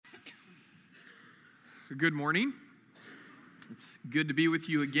Good morning. It's good to be with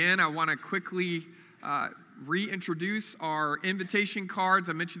you again. I want to quickly reintroduce our invitation cards.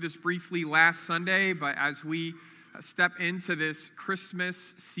 I mentioned this briefly last Sunday, but as we step into this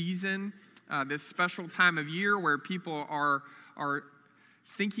Christmas season, this special time of year where people are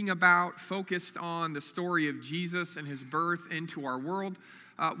thinking about, focused on the story of Jesus and his birth into our world,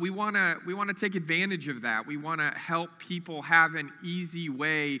 we want to take advantage of that. We want to help people have an easy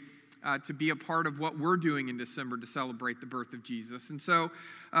way to be a part of what we're doing in December to celebrate the birth of Jesus. And so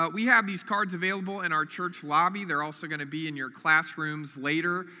we have these cards available in our church lobby. They're also going to be in your classrooms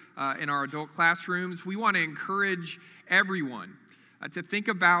later, in our adult classrooms. We want to encourage everyone to think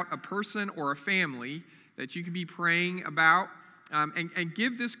about a person or a family that you could be praying about and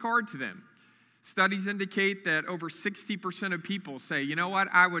give this card to them. Studies indicate that over 60% of people say, you know what,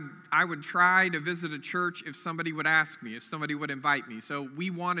 I would try to visit a church if somebody would ask me, if somebody would invite me. So we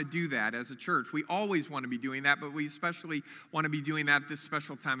want to do that as a church. We always want to be doing that, but we especially want to be doing that this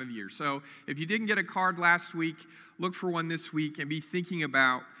special time of year. So if you didn't get a card last week, look for one this week and be thinking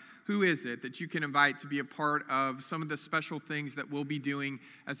about who is it that you can invite to be a part of some of the special things that we'll be doing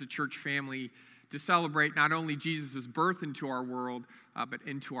as a church family to celebrate not only Jesus' birth into our world, but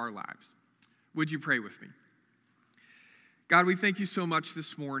into our lives. Would you pray with me? God, we thank you so much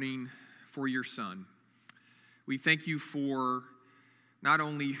this morning for your Son. We thank you for not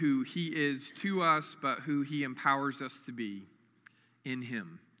only who he is to us, but who he empowers us to be in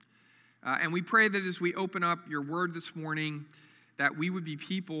him. And we pray that as we open up your word this morning, that we would be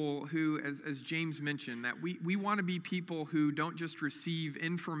people who, as James mentioned, that we want to be people who don't just receive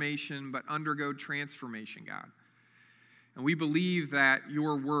information, but undergo transformation, God. And we believe that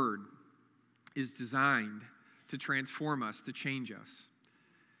your word is designed to transform us, to change us.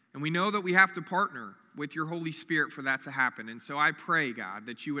 And we know that we have to partner with your Holy Spirit for that to happen. And so I pray, God,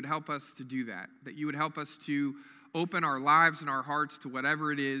 that you would help us to do that you would help us to open our lives and our hearts to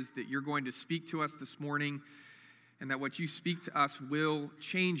whatever it is that you're going to speak to us this morning, and that what you speak to us will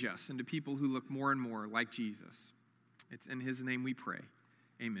change us into people who look more and more like Jesus. It's in his name we pray.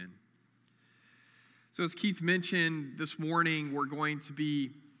 Amen. So as Keith mentioned this morning, we're going to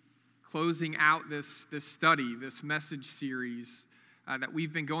be closing out this study, this message series that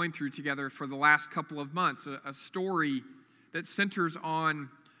we've been going through together for the last couple of months, a story that centers on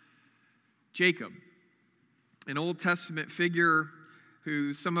Jacob, an Old Testament figure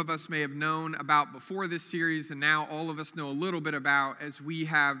who some of us may have known about before this series, and now all of us know a little bit about as we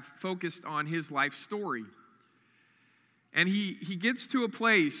have focused on his life story. And he gets to a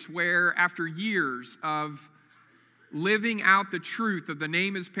place where after years of living out the truth of the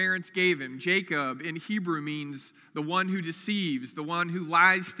name his parents gave him. Jacob in Hebrew means the one who deceives, the one who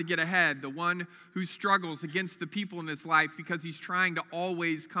lies to get ahead, the one who struggles against the people in his life because he's trying to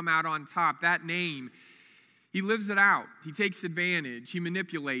always come out on top. That name, he lives it out. He takes advantage, he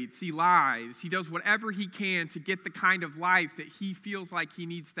manipulates, he lies, he does whatever he can to get the kind of life that he feels like he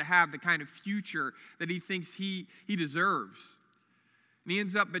needs to have, the kind of future that he thinks he deserves. And he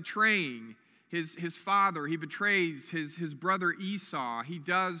ends up betraying his father. He betrays his brother Esau. He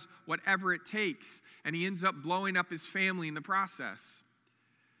does whatever it takes, and he ends up blowing up his family in the process.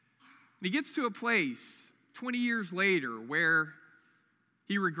 And he gets to a place 20 years later where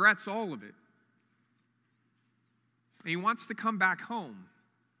he regrets all of it. And he wants to come back home.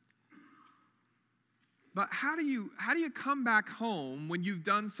 But how do you come back home when you've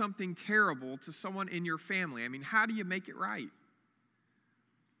done something terrible to someone in your family? I mean, how do you make it right?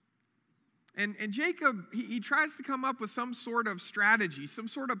 And Jacob, he tries to come up with some sort of strategy, some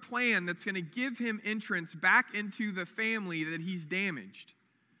sort of plan that's going to give him entrance back into the family that he's damaged.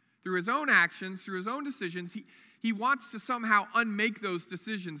 Through his own actions, through his own decisions, he wants to somehow unmake those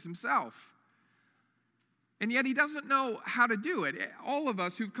decisions himself. And yet he doesn't know how to do it. All of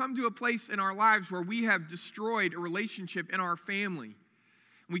us who've come to a place in our lives where we have destroyed a relationship in our family,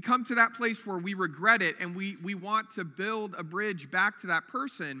 we come to that place where we regret it and we want to build a bridge back to that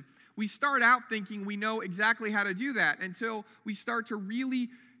person. We start out thinking we know exactly how to do that until we start to really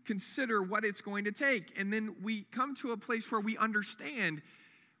consider what it's going to take. And then we come to a place where we understand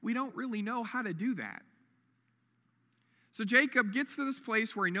we don't really know how to do that. So Jacob gets to this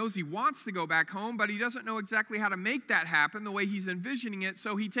place where he knows he wants to go back home, but he doesn't know exactly how to make that happen the way he's envisioning it,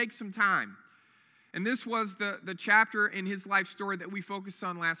 so he takes some time. And this was the chapter in his life story that we focused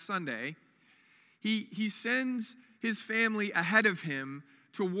on last Sunday. He sends his family ahead of him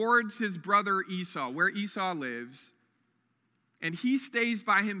towards his brother Esau, where Esau lives, and he stays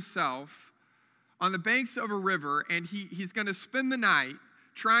by himself on the banks of a river, and he's going to spend the night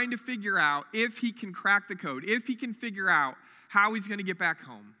trying to figure out if he can crack the code, if he can figure out how he's going to get back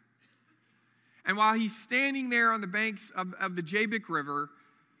home. And while he's standing there on the banks of the Jabbok River,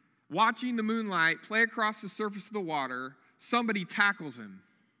 watching the moonlight play across the surface of the water, somebody tackles him.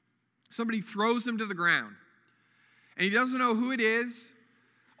 Somebody throws him to the ground. And he doesn't know who it is.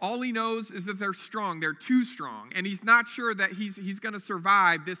 All he knows is that they're strong. They're too strong. And he's not sure that he's going to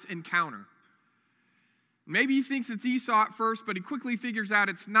survive this encounter. Maybe he thinks it's Esau at first, but he quickly figures out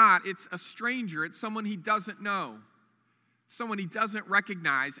it's not. It's a stranger. It's someone he doesn't know. Someone he doesn't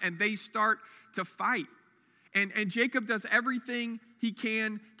recognize. And they start to fight. And Jacob does everything he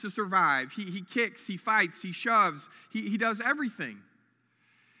can to survive. He kicks, he fights, he shoves, he does everything.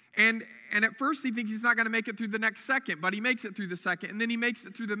 And at first he thinks he's not going to make it through the next second, but he makes it through the second, and then he makes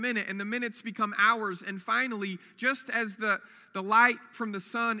it through the minute, and the minutes become hours, and finally, just as the light from the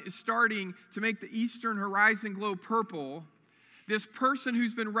sun is starting to make the eastern horizon glow purple, this person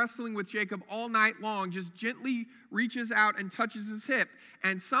who's been wrestling with Jacob all night long just gently reaches out and touches his hip,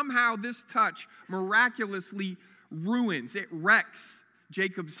 and somehow this touch miraculously it wrecks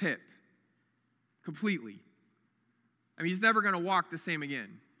Jacob's hip completely. I mean, he's never going to walk the same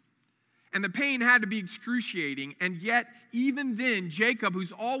again. And the pain had to be excruciating. And yet, even then, Jacob,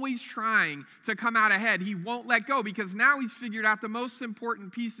 who's always trying to come out ahead, he won't let go because now he's figured out the most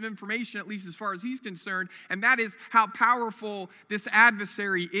important piece of information, at least as far as he's concerned, and that is how powerful this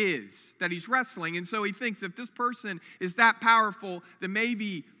adversary is that he's wrestling. And so he thinks if this person is that powerful, then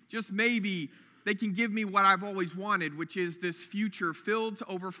maybe, just maybe, they can give me what I've always wanted, which is this future filled to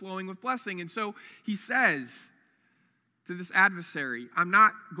overflowing with blessing. And so he says to this adversary, I'm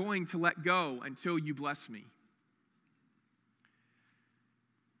not going to let go until you bless me.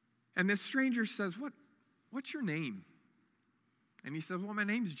 And this stranger says, what's your name? And he says, well, my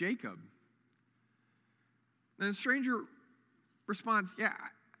name's Jacob. And the stranger responds, yeah,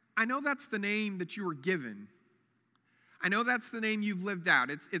 I know that's the name that you were given. I know that's the name you've lived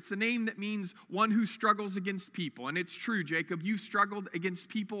out. It's the name that means one who struggles against people. And it's true, Jacob, you've struggled against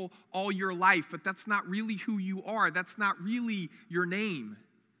people all your life, but that's not really who you are. That's not really your name.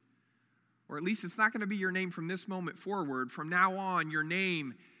 Or at least it's not going to be your name from this moment forward. From now on, your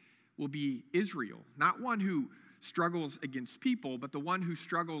name will be Israel. Not one who struggles against people, but the one who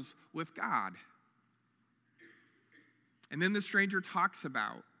struggles with God. And then the stranger talks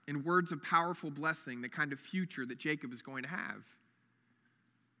about, in words of powerful blessing, the kind of future that Jacob is going to have.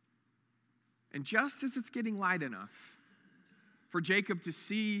 And just as it's getting light enough for Jacob to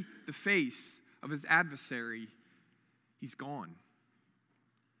see the face of his adversary, he's gone.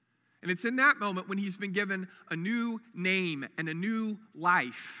 And it's in that moment when he's been given a new name and a new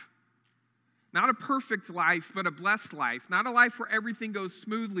life. Not a perfect life, but a blessed life. Not a life where everything goes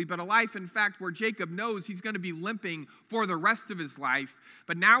smoothly, but a life, in fact, where Jacob knows he's going to be limping for the rest of his life.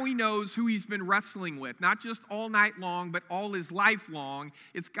 But now he knows who he's been wrestling with, not just all night long, but all his life long.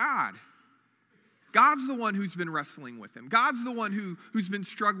 It's God. God's the one who's been wrestling with him. God's the one who's been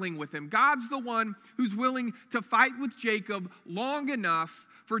struggling with him. God's the one who's willing to fight with Jacob long enough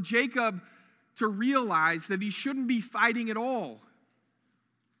for Jacob to realize that he shouldn't be fighting at all.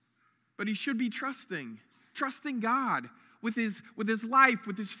 But he should be trusting God with his life,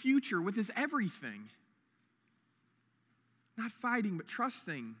 with his future, with his everything. Not fighting, but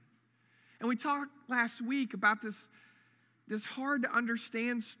trusting. And we talked last week about this hard to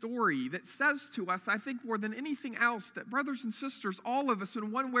understand story that says to us, I think more than anything else, that brothers and sisters, all of us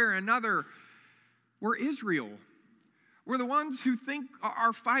in one way or another, we're Israel. We're the ones who think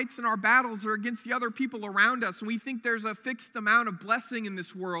our fights and our battles are against the other people around us, and we think there's a fixed amount of blessing in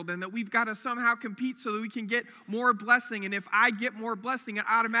this world and that we've got to somehow compete so that we can get more blessing, and if I get more blessing, it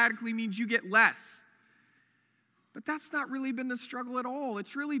automatically means you get less. But that's not really been the struggle at all.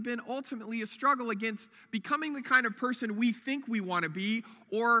 It's really been ultimately a struggle against becoming the kind of person we think we want to be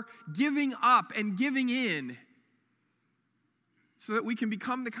or giving up and giving in so that we can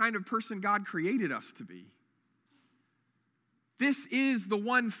become the kind of person God created us to be. This is the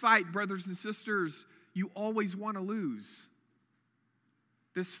one fight, brothers and sisters, you always want to lose.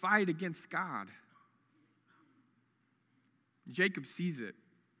 This fight against God. Jacob sees it.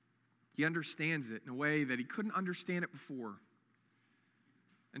 He understands it in a way that he couldn't understand it before.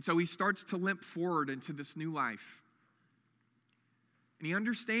 And so he starts to limp forward into this new life. And he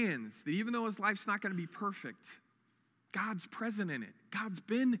understands that even though his life's not going to be perfect, God's present in it. God's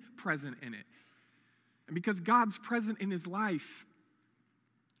been present in it. And because God's present in his life,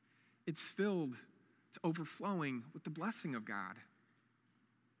 it's filled to overflowing with the blessing of God.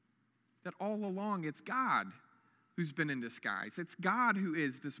 That all along it's God who's been in disguise. It's God who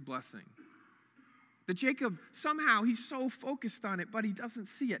is this blessing. That Jacob, somehow he's so focused on it, but he doesn't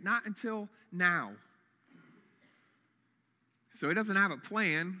see it, not until now. So he doesn't have a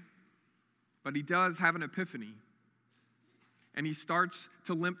plan. But he does have an epiphany. And he starts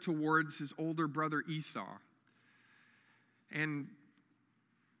to limp towards his older brother Esau. And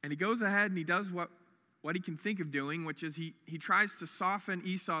he goes ahead and he does what he can think of doing, which is he tries to soften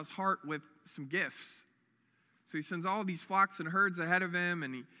Esau's heart with some gifts. So he sends all these flocks and herds ahead of him,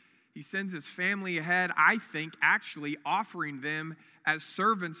 and he sends his family ahead, I think, actually offering them as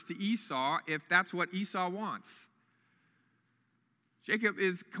servants to Esau if that's what Esau wants. Jacob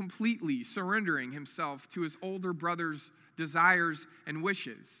is completely surrendering himself to his older brother's desires and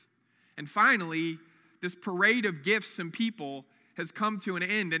wishes. And finally, this parade of gifts and people has come to an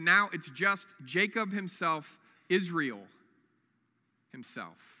end, and now it's just Jacob himself, Israel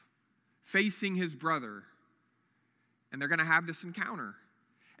himself, facing his brother. And they're going to have this encounter.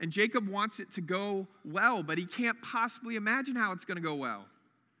 And Jacob wants it to go well, but he can't possibly imagine how it's going to go well.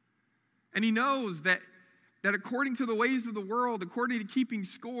 And he knows that according to the ways of the world, according to keeping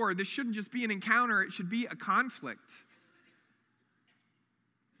score, this shouldn't just be an encounter, it should be a conflict.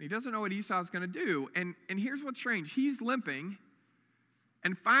 And he doesn't know what Esau's going to do. And here's what's strange. He's limping,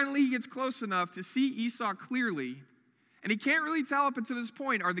 and finally he gets close enough to see Esau clearly, and he can't really tell up until this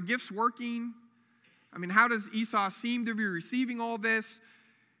point, are the gifts working? I mean, how does Esau seem to be receiving all this?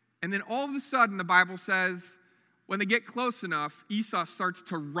 And then all of a sudden, the Bible says, when they get close enough, Esau starts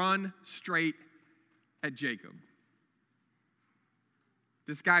to run straight at Jacob.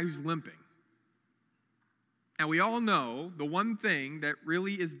 This guy who's limping. And we all know the one thing that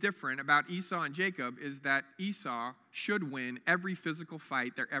really is different about Esau and Jacob is that Esau should win every physical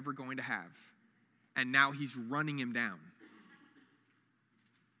fight they're ever going to have. And now he's running him down.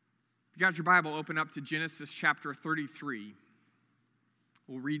 If you got your Bible, open up to Genesis chapter 33.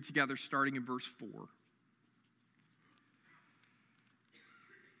 We'll read together starting in verse 4.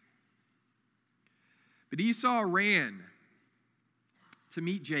 But Esau ran to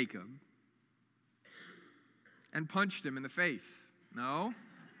meet Jacob and punched him in the face. No,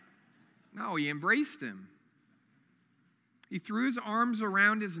 he embraced him. He threw his arms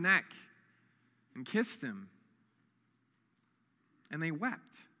around his neck and kissed him. And they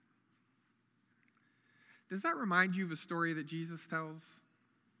wept. Does that remind you of a story that Jesus tells?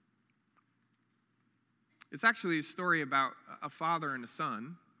 It's actually a story about a father and a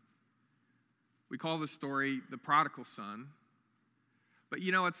son. We call the story the prodigal son. But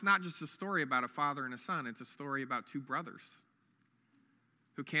it's not just a story about a father and a son. It's a story about two brothers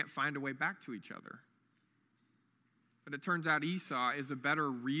who can't find a way back to each other. But it turns out Esau is a better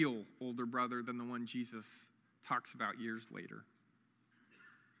real older brother than the one Jesus talks about years later.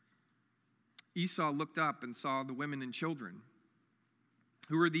 Esau looked up and saw the women and children.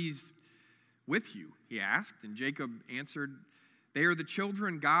 Who are these with you? He asked. And Jacob answered, they are the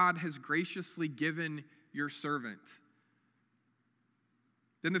children God has graciously given your servant.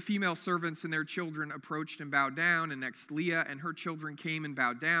 Then the female servants and their children approached and bowed down, and next Leah and her children came and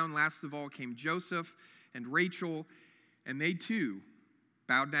bowed down. Last of all came Joseph and Rachel, and they too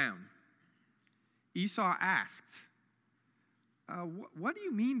bowed down. Esau asked, what do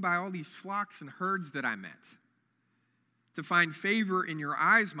you mean by all these flocks and herds that I met? To find favor in your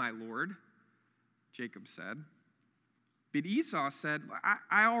eyes, my lord, Jacob said. But Esau said,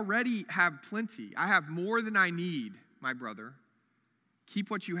 I already have plenty. I have more than I need, my brother. Keep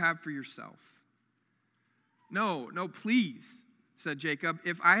what you have for yourself. No, please, said Jacob.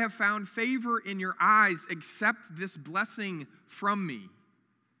 If I have found favor in your eyes, accept this blessing from me.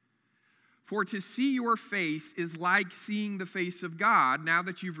 For to see your face is like seeing the face of God now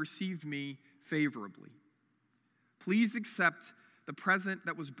that you've received me favorably. Please accept the present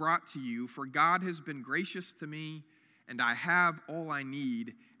that was brought to you, for God has been gracious to me, and I have all I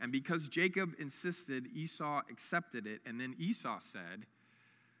need. And because Jacob insisted, Esau accepted it. And then Esau said,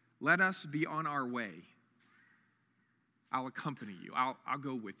 let us be on our way. I'll accompany you. I'll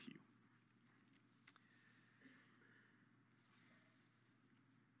go with you.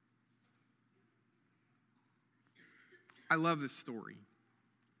 I love this story.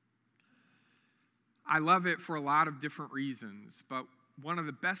 I love it for a lot of different reasons, but one of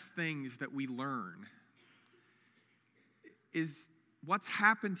the best things that we learn is what's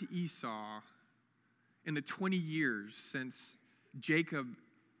happened to Esau in the 20 years since Jacob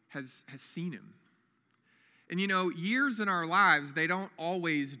has seen him. And years in our lives, they don't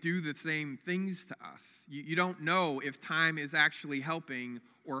always do the same things to us. You don't know if time is actually helping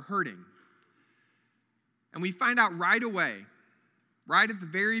or hurting. And we find out right away, right at the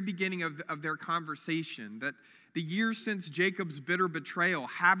very beginning of their conversation, that the years since Jacob's bitter betrayal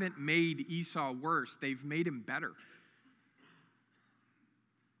haven't made Esau worse. They've made him better.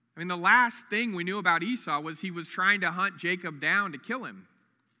 I mean, the last thing we knew about Esau was he was trying to hunt Jacob down to kill him.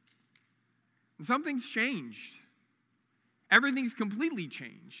 And something's changed. Everything's completely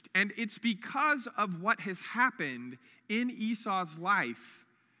changed. And it's because of what has happened in Esau's life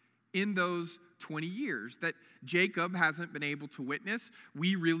in those 20 years that Jacob hasn't been able to witness.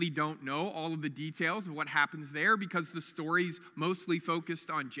 We really don't know all of the details of what happens there because the story's mostly focused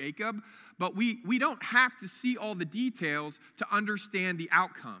on Jacob. But we don't have to see all the details to understand the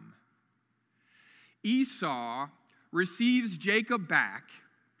outcome. Esau receives Jacob back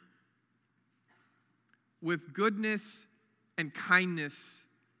with goodness and kindness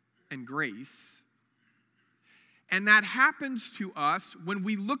and grace. And that happens to us when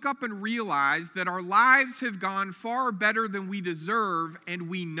we look up and realize that our lives have gone far better than we deserve, and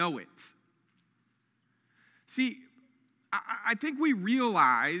we know it. See, I think we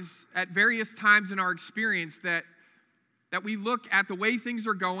realize at various times in our experience that we look at the way things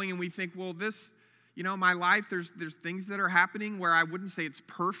are going and we think, well, this, my life, there's things that are happening where I wouldn't say it's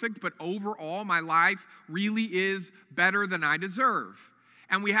perfect, but overall my life really is better than I deserve.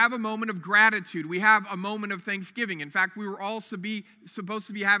 And we have a moment of gratitude. We have a moment of thanksgiving. In fact, we were all supposed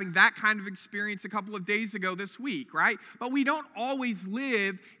to be having that kind of experience a couple of days ago this week, right? But we don't always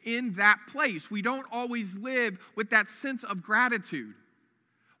live in that place. We don't always live with that sense of gratitude.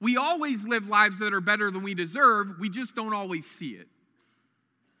 We always live lives that are better than we deserve. We just don't always see it.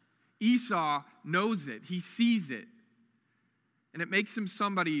 Esau knows it. He sees it. And it makes him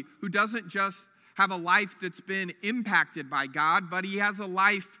somebody who doesn't just have a life that's been impacted by God, but he has a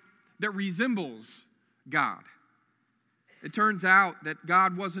life that resembles God. It turns out that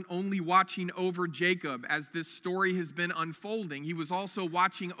God wasn't only watching over Jacob as this story has been unfolding. He was also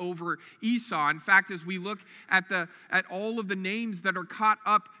watching over Esau. In fact, as we look at all of the names that are caught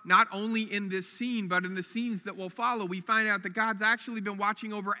up not only in this scene, but in the scenes that will follow, we find out that God's actually been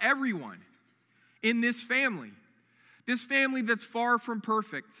watching over everyone in this family that's far from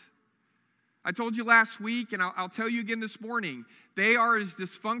perfect. I told you last week, and I'll tell you again this morning, they are as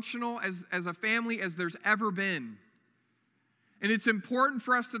dysfunctional as a family as there's ever been. And it's important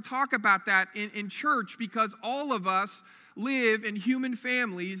for us to talk about that in church because all of us live in human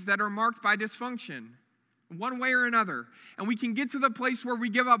families that are marked by dysfunction, one way or another. And we can get to the place where we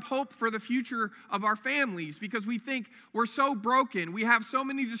give up hope for the future of our families because we think we're so broken, we have so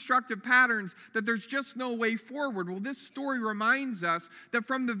many destructive patterns that there's just no way forward. Well, this story reminds us that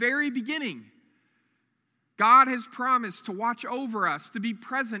from the very beginning, God has promised to watch over us, to be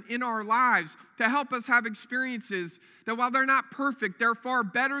present in our lives, to help us have experiences that while they're not perfect, they're far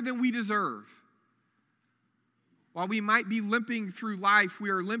better than we deserve. While we might be limping through life, we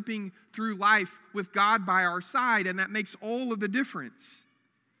are limping through life with God by our side, and that makes all of the difference.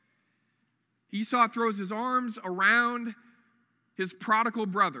 Esau throws his arms around his prodigal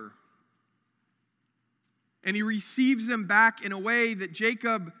brother, and he receives him back in a way that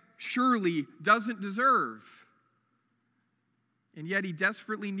Jacob surely doesn't deserve. And yet he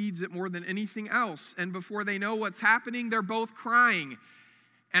desperately needs it more than anything else. And before they know what's happening, they're both crying.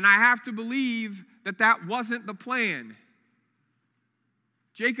 And I have to believe that wasn't the plan.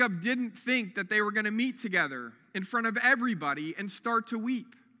 Jacob didn't think that they were going to meet together in front of everybody and start to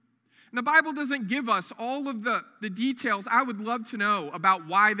weep. And the Bible doesn't give us all of the details I would love to know about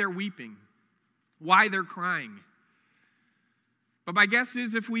why they're weeping, why they're crying. But my guess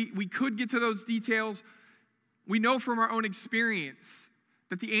is if we could get to those details, we know from our own experience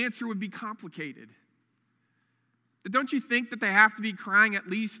that the answer would be complicated. But don't you think that they have to be crying at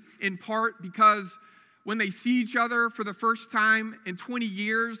least in part because when they see each other for the first time in 20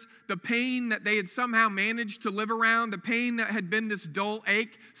 years, the pain that they had somehow managed to live around, the pain that had been this dull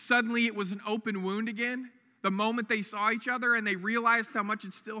ache, suddenly it was an open wound again the moment they saw each other and they realized how much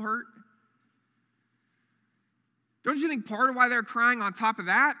it still hurt? Don't you think part of why they're crying on top of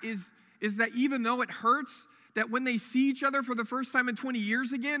that is that even though it hurts, that when they see each other for the first time in 20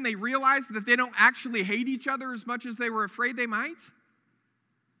 years again, they realize that they don't actually hate each other as much as they were afraid they might?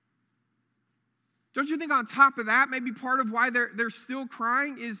 Don't you think on top of that, maybe part of why they're still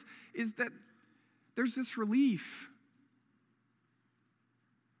crying is that there's this relief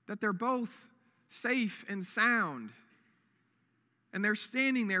that they're both safe and sound, and they're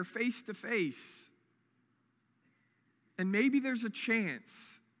standing there face to face. And maybe there's a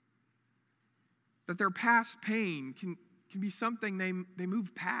chance that their past pain can be something they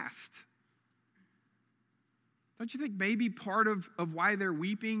move past. Don't you think maybe part of why they're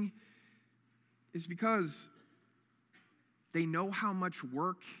weeping is because they know how much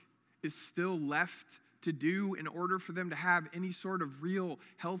work is still left to do in order for them to have any sort of real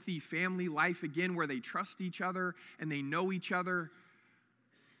healthy family life again where they trust each other and they know each other.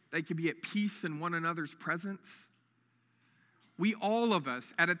 They can be at peace in one another's presence. all of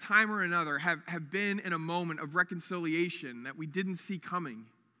us, at a time or another, have been in a moment of reconciliation that we didn't see coming.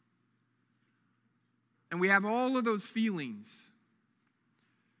 And we have all of those feelings.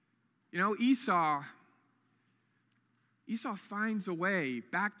 You know, Esau finds a way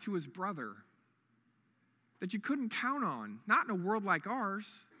back to his brother that you couldn't count on, not in a world like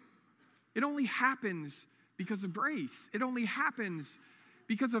ours. It only happens because of grace. It only happens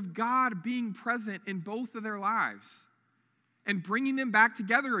because of God being present in both of their lives and bringing them back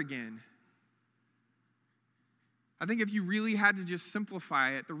together again. I think if you really had to just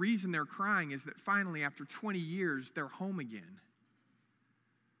simplify it, the reason they're crying is that finally, after 20 years, they're home again.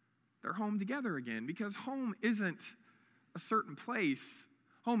 They're home together again, because home isn't a certain place.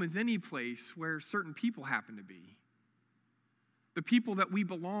 Home is any place where certain people happen to be. The people that we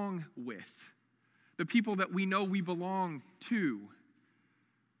belong with. The people that we know we belong to.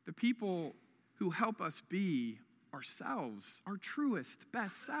 The people who help us be ourselves, our truest,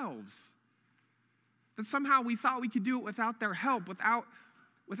 best selves. That somehow we thought we could do it without their help, without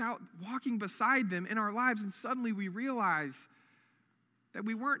walking beside them in our lives, and suddenly we realize that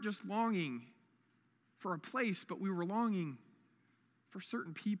we weren't just longing for a place, but we were longing for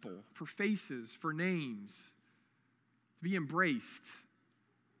certain people, for faces, for names, to be embraced,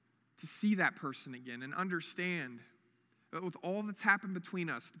 to see that person again and understand that with all that's happened between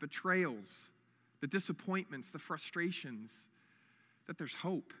us, the betrayals, the disappointments, the frustrations, that there's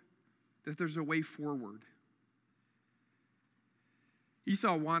hope, that there's a way forward.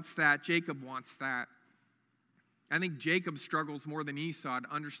 Esau wants that. Jacob wants that. I think Jacob struggles more than Esau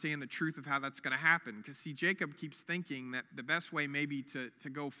to understand the truth of how that's going to happen. Because, see, Jacob keeps thinking that the best way maybe to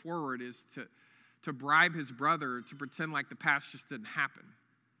go forward is to bribe his brother to pretend like the past just didn't happen.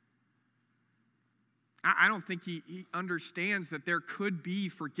 I don't think he understands that there could be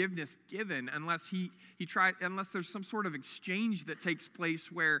forgiveness given unless unless there's some sort of exchange that takes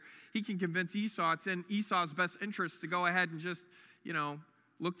place where he can convince Esau it's in Esau's best interest to go ahead and just,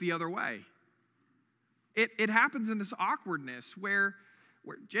 look the other way. It happens in this awkwardness where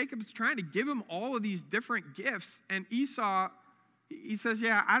Jacob's trying to give him all of these different gifts, and Esau, he says,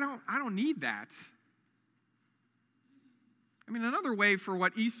 "Yeah, I don't need that." I mean, another way for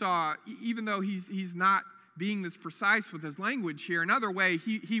what Esau, even though he's not being this precise with his language here, another way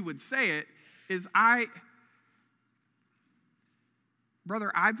he would say it is,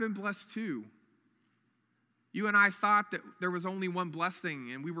 brother, I've been blessed too. You and I thought that there was only one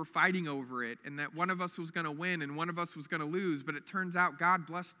blessing and we were fighting over it and that one of us was going to win and one of us was going to lose, but it turns out God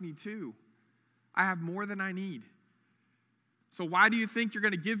blessed me too. I have more than I need. So why do you think you're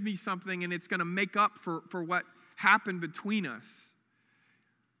going to give me something and it's going to make up for what happened between us?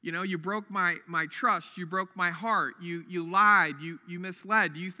 You broke my trust, you broke my heart, you lied, you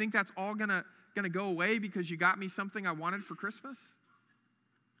misled. Do you think that's all gonna go away because you got me something I wanted for Christmas?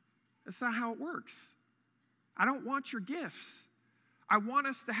 That's not how it works. I don't want your gifts. I want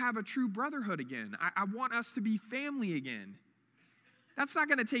us to have a true brotherhood again. I want us to be family again. That's not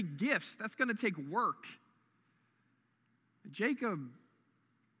going to take gifts. That's going to take work. Jacob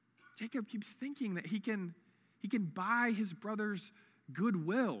keeps thinking that he can buy his brother's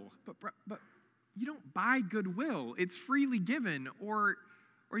goodwill. But you don't buy goodwill. It's freely given, or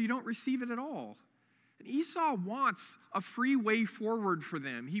you don't receive it at all. And Esau wants a free way forward for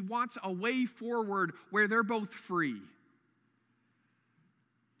them. He wants a way forward where they're both free.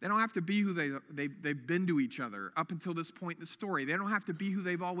 They don't have to be who they've been to each other up until this point in the story. They don't have to be who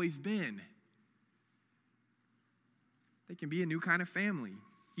they've always been. They can be a new kind of family.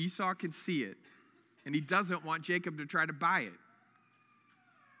 Esau can see it, and he doesn't want Jacob to try to buy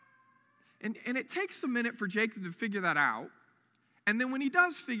it. And it takes a minute for Jacob to figure that out. And then when he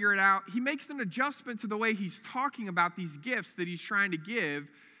does figure it out, he makes an adjustment to the way he's talking about these gifts that he's trying to give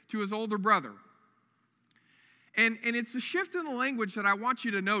to his older brother. And it's a shift in the language that I want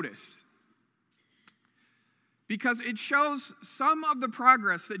you to notice, because it shows some of the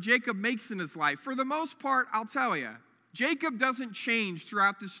progress that Jacob makes in his life. For the most part, I'll tell you, Jacob doesn't change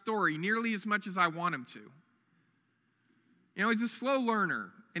throughout this story nearly as much as I want him to. He's a slow learner,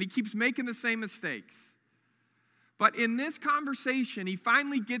 and he keeps making the same mistakes. But in this conversation, he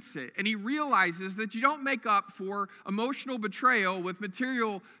finally gets it, and he realizes that you don't make up for emotional betrayal with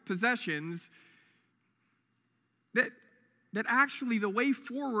material possessions, that actually the way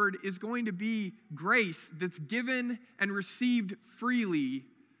forward is going to be grace that's given and received freely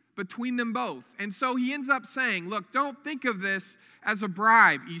between them both. And so he ends up saying, look, don't think of this as a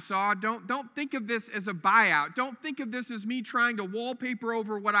bribe, Esau. Don't think of this as a buyout. Don't think of this as me trying to wallpaper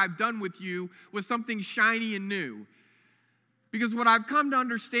over what I've done with you with something shiny and new. Because what I've come to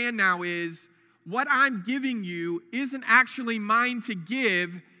understand now is what I'm giving you isn't actually mine to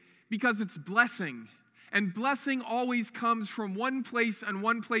give because it's blessing. And blessing always comes from one place and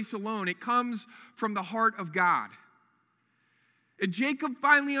one place alone. It comes from the heart of God. And Jacob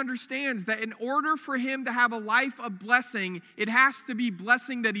finally understands that in order for him to have a life of blessing, it has to be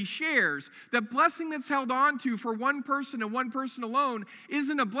blessing that he shares. That blessing that's held on to for one person and one person alone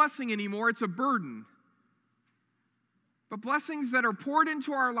isn't a blessing anymore, it's a burden. But blessings that are poured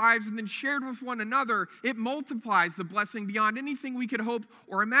into our lives and then shared with one another, it multiplies the blessing beyond anything we could hope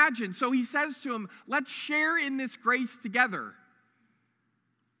or imagine. So he says to him, let's share in this grace together.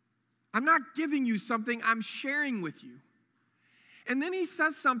 I'm not giving you something, I'm sharing with you. And then he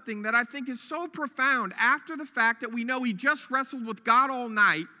says something that I think is so profound after the fact that we know he just wrestled with God all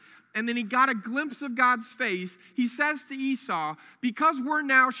night, and then he got a glimpse of God's face. He says to Esau, because we're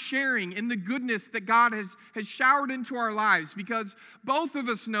now sharing in the goodness that God has showered into our lives, because both of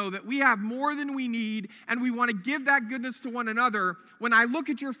us know that we have more than we need, and we want to give that goodness to one another, when I look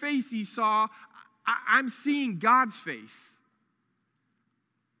at your face, Esau, I'm seeing God's face.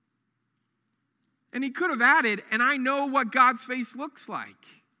 And he could have added, and I know what God's face looks like.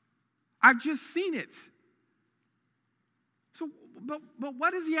 I've just seen it. So, but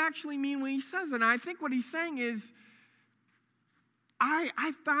what does he actually mean when he says it? And I think what he's saying is,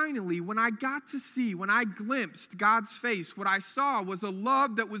 I finally, when I got to see, when I glimpsed God's face, what I saw was a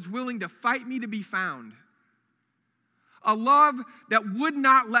love that was willing to fight me to be found. A love that would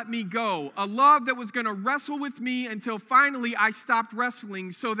not let me go. A love that was going to wrestle with me until finally I stopped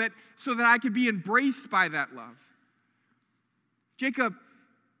wrestling so that I could be embraced by that love. Jacob,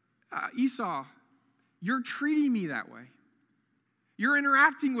 Esau, you're treating me that way. You're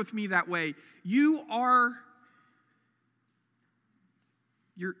interacting with me that way. You're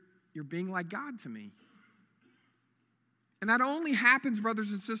being like God to me. And that only happens,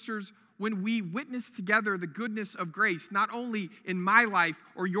 brothers and sisters, when we witness together the goodness of grace, not only in my life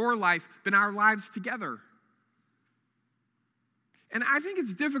or your life, but in our lives together. And I think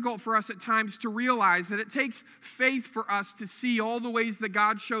it's difficult for us at times to realize that it takes faith for us to see all the ways that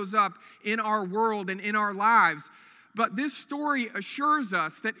God shows up in our world and in our lives. But this story assures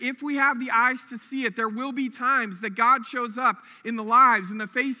us that if we have the eyes to see it, there will be times that God shows up in the lives and the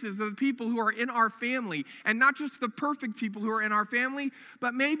faces of the people who are in our family. And not just the perfect people who are in our family,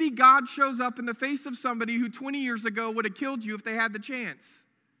 but maybe God shows up in the face of somebody who 20 years ago would have killed you if they had the chance.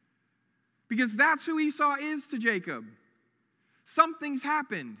 Because that's who Esau is to Jacob. Something's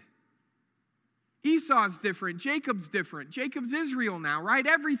happened. Esau's different. Jacob's different. Jacob's Israel now, right?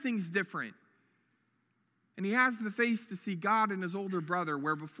 Everything's different. And he has the face to see God and his older brother,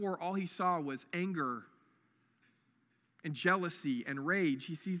 where before all he saw was anger and jealousy and rage.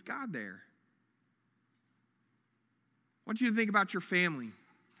 He sees God there. I want you to think about your family.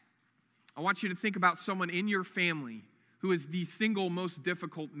 I want you to think about someone in your family who is the single most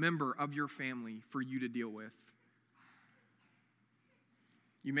difficult member of your family for you to deal with.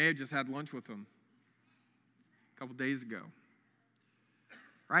 You may have just had lunch with them a couple days ago.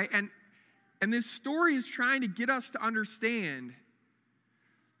 Right? And this story is trying to get us to understand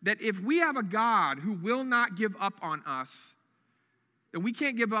that if we have a God who will not give up on us, then we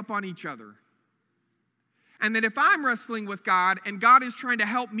can't give up on each other. And that if I'm wrestling with God and God is trying to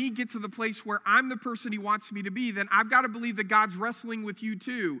help me get to the place where I'm the person he wants me to be, then I've got to believe that God's wrestling with you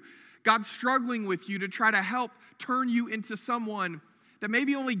too. God's struggling with you to try to help turn you into someone that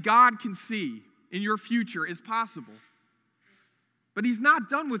maybe only God can see in your future is possible. But he's not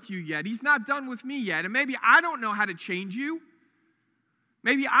done with you yet. He's not done with me yet. And maybe I don't know how to change you.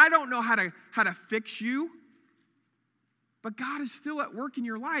 Maybe I don't know how to fix you. But God is still at work in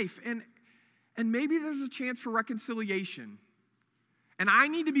your life. And maybe there's a chance for reconciliation. And I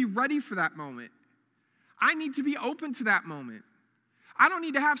need to be ready for that moment. I need to be open to that moment. I don't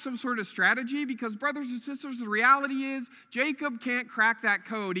need to have some sort of strategy because, brothers and sisters, the reality is Jacob can't crack that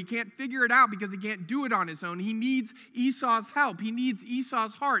code. He can't figure it out because he can't do it on his own. He needs Esau's help. He needs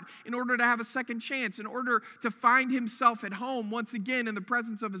Esau's heart in order to have a second chance, in order to find himself at home once again in the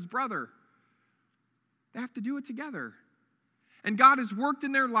presence of his brother. They have to do it together. And God has worked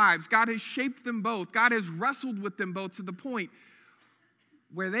in their lives. God has shaped them both. God has wrestled with them both to the point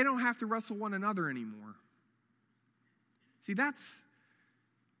where they don't have to wrestle one another anymore. See, that's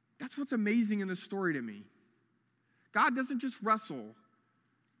what's amazing in this story to me. God doesn't just wrestle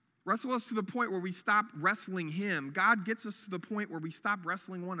us to the point where we stop wrestling him. God gets us to the point where we stop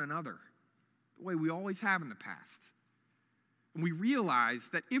wrestling one another, the way we always have in the past. And we realize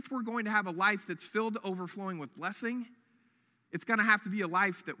that if we're going to have a life that's filled to overflowing with blessing, it's going to have to be a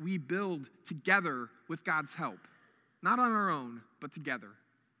life that we build together with God's help. Not on our own, but together.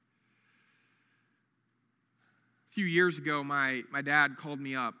 A few years ago, my dad called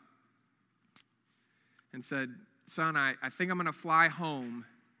me up and said, "Son, I think I'm going to fly home,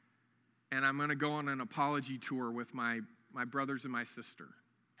 and I'm going to go on an apology tour with my brothers and my sister."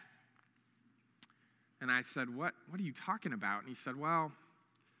 And I said, what are you talking about? And he said, "Well,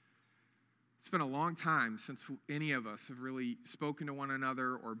 it's been a long time since any of us have really spoken to one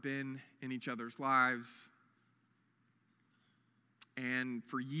another or been in each other's lives. And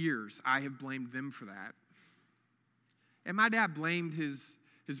for years, I have blamed them for that." And my dad blamed his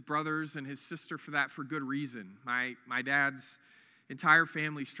brothers and his sister for that for good reason. My dad's entire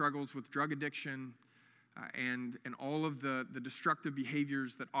family struggles with drug addiction and all of the destructive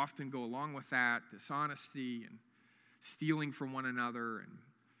behaviors that often go along with that, dishonesty and stealing from one another and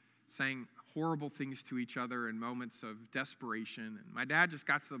saying horrible things to each other in moments of desperation. And my dad just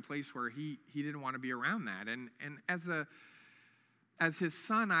got to the place where he didn't want to be around that. And as his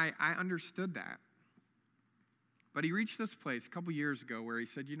son, I understood that. But he reached this place a couple years ago where he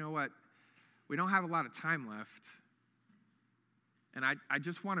said, "You know what? We don't have a lot of time left. And I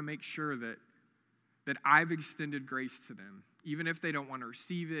just want to make sure that I've extended grace to them, even if they don't want to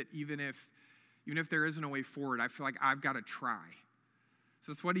receive it, even if there isn't a way forward. I feel like I've got to try."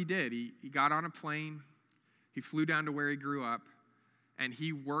 So that's what he did. He got on a plane, he flew down to where he grew up, and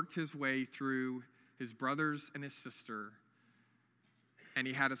he worked his way through his brothers and his sister, and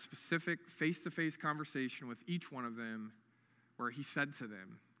he had a specific face-to-face conversation with each one of them where he said to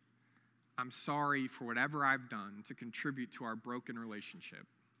them, "I'm sorry for whatever I've done to contribute to our broken relationship.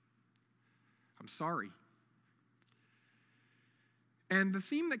 I'm sorry." And the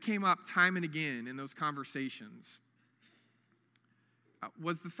theme that came up time and again in those conversations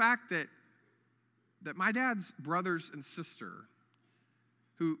was the fact that my dad's brothers and sister,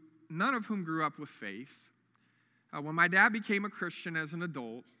 who none of whom grew up with faith, when my dad became a Christian as an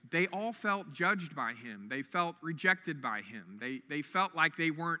adult, they all felt judged by him. They felt rejected by him. They felt like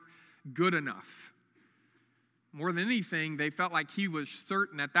they weren't good enough. More than anything, they felt like he was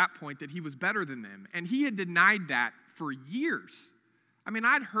certain at that point that he was better than them. And he had denied that for years. I mean,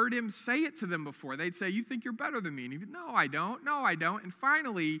 I'd heard him say it to them before. They'd say, "You think you're better than me?" And he'd be, "No, I don't. No, I don't." And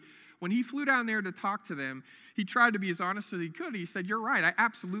finally, when he flew down there to talk to them, he tried to be as honest as he could. He said, "You're right. I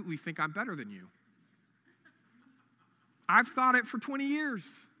absolutely think I'm better than you. I've thought it for 20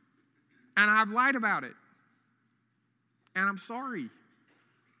 years, and I've lied about it, and I'm sorry.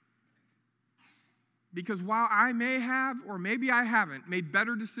 Because while I may have, or maybe I haven't, made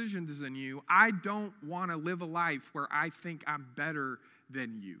better decisions than you, I don't want to live a life where I think I'm better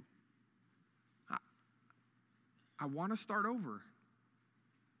than you. I want to start over."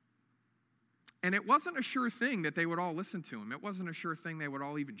 And it wasn't a sure thing that they would all listen to him. It wasn't a sure thing they would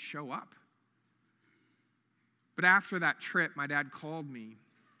all even show up. But after that trip, my dad called me.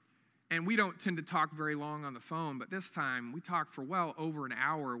 And we don't tend to talk very long on the phone, but this time we talked for well over an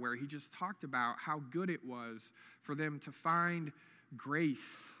hour where he just talked about how good it was for them to find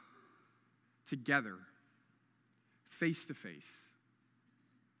grace together, face to face.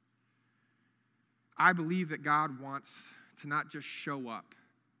 I believe that God wants to not just show up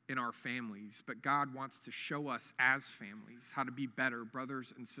in our families, but God wants to show us as families how to be better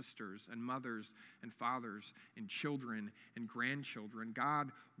brothers and sisters and mothers and fathers and children and grandchildren.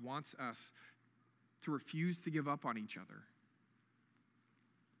 God wants us to refuse to give up on each other,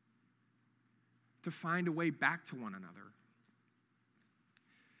 to find a way back to one another.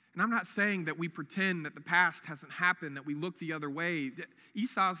 And I'm not saying that we pretend that the past hasn't happened, that we look the other way.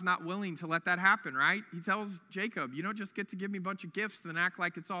 Esau's not willing to let that happen, right? He tells Jacob, "You don't just get to give me a bunch of gifts and then act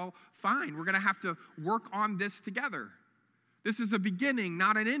like it's all fine. We're going to have to work on this together. This is a beginning,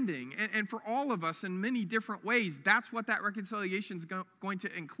 not an ending." And for all of us in many different ways, that's what that reconciliation is going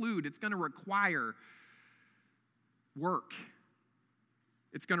to include. It's going to require work.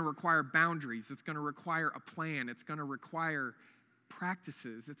 It's going to require boundaries. It's going to require a plan. It's going to require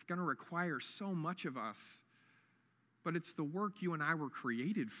practices. It's going to require so much of us, but it's the work you and I were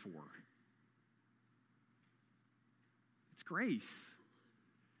created for. It's grace.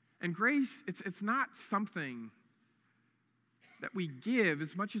 And grace, it's not something that we give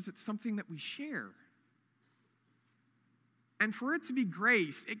as much as it's something that we share. And for it to be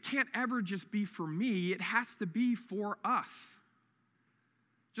grace, it can't ever just be for me. It has to be for us.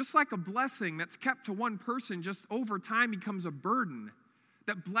 Just like a blessing that's kept to one person just over time becomes a burden.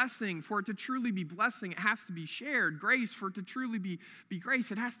 That blessing, for it to truly be blessing, it has to be shared. Grace, for it to truly be grace,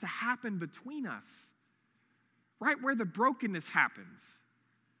 it has to happen between us. Right where the brokenness happens.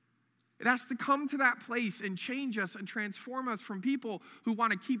 It has to come to that place and change us and transform us from people who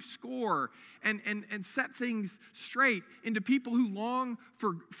want to keep score and set things straight into people who long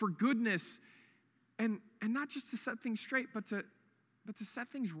for goodness and And not just to set things straight, but to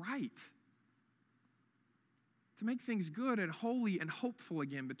set things right. To make things good and holy and hopeful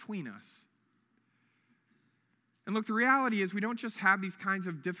again between us. And look, the reality is we don't just have these kinds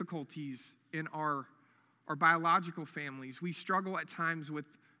of difficulties in our biological families. We struggle at times with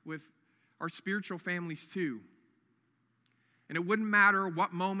our spiritual families too. And it wouldn't matter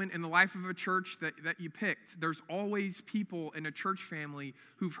what moment in the life of a church that you picked. There's always people in a church family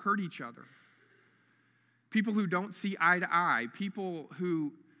who've hurt each other. People who don't see eye to eye. People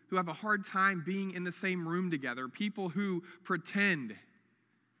who have a hard time being in the same room together. People who pretend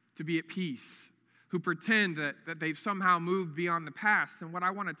to be at peace. Who pretend that they've somehow moved beyond the past. And what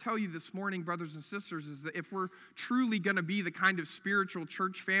I want to tell you this morning, brothers and sisters, is that if we're truly going to be the kind of spiritual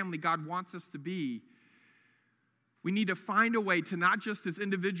church family God wants us to be, we need to find a way to not just as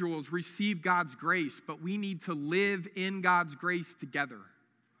individuals receive God's grace, but we need to live in God's grace together.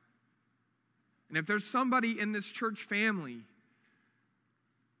 And if there's somebody in this church family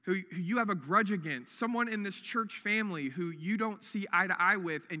who you have a grudge against, someone in this church family who you don't see eye to eye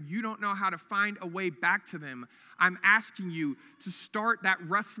with and you don't know how to find a way back to them, I'm asking you to start that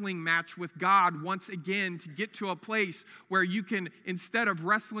wrestling match with God once again to get to a place where you can, instead of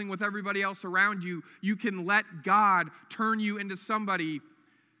wrestling with everybody else around you, you can let God turn you into somebody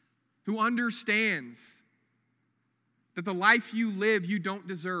who understands that the life you live you don't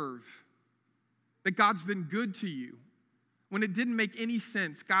deserve, that God's been good to you. When it didn't make any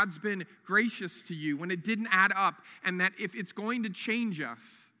sense, God's been gracious to you. When it didn't add up, and that if it's going to change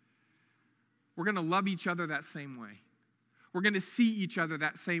us, we're going to love each other that same way. We're going to see each other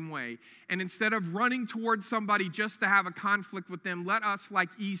that same way. And instead of running towards somebody just to have a conflict with them, let us, like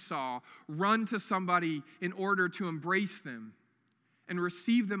Esau, run to somebody in order to embrace them and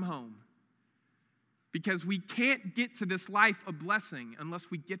receive them home. Because we can't get to this life of blessing unless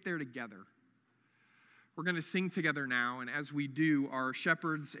we get there together. We're going to sing together now, and as we do, our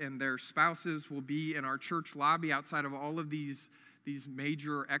shepherds and their spouses will be in our church lobby outside of all of these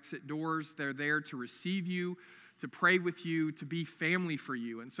major exit doors. They're there to receive you, to pray with you, to be family for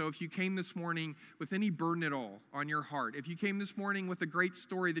you. And so if you came this morning with any burden at all on your heart, if you came this morning with a great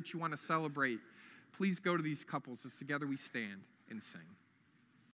story that you want to celebrate, please go to these couples as together we stand and sing.